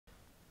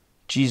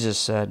Jesus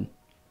said,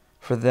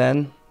 "For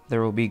then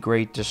there will be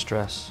great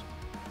distress,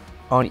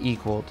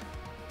 unequaled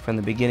from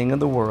the beginning of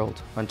the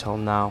world until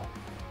now,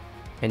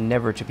 and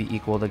never to be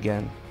equaled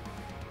again.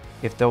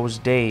 If those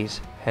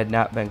days had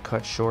not been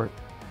cut short,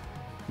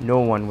 no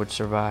one would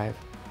survive.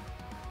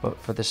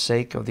 But for the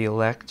sake of the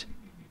elect,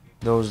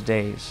 those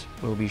days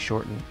will be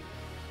shortened."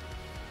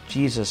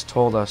 Jesus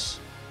told us,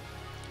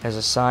 as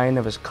a sign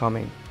of his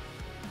coming,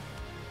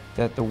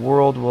 that the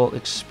world will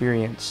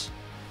experience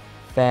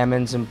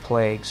famines and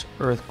plagues,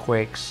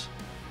 earthquakes,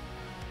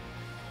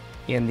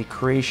 and the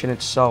creation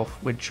itself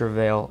would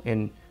travail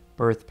in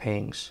birth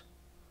pangs.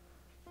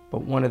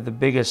 But one of the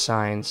biggest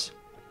signs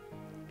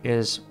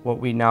is what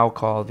we now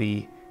call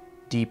the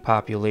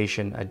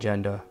depopulation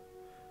agenda.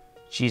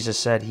 Jesus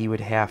said he would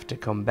have to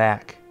come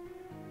back,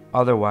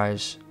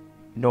 otherwise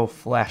no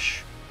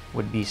flesh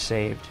would be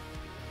saved.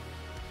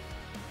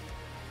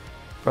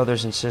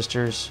 Brothers and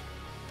sisters,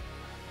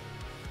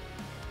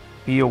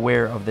 be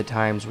aware of the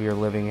times we are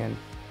living in.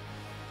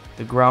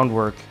 The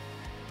groundwork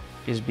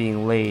is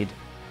being laid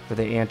for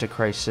the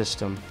Antichrist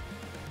system.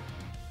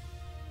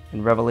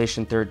 In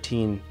Revelation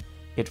 13,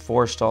 it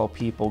forced all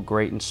people,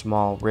 great and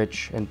small,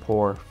 rich and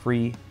poor,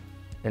 free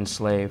and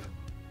slave,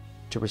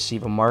 to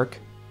receive a mark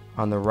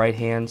on their right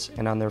hands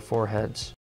and on their foreheads.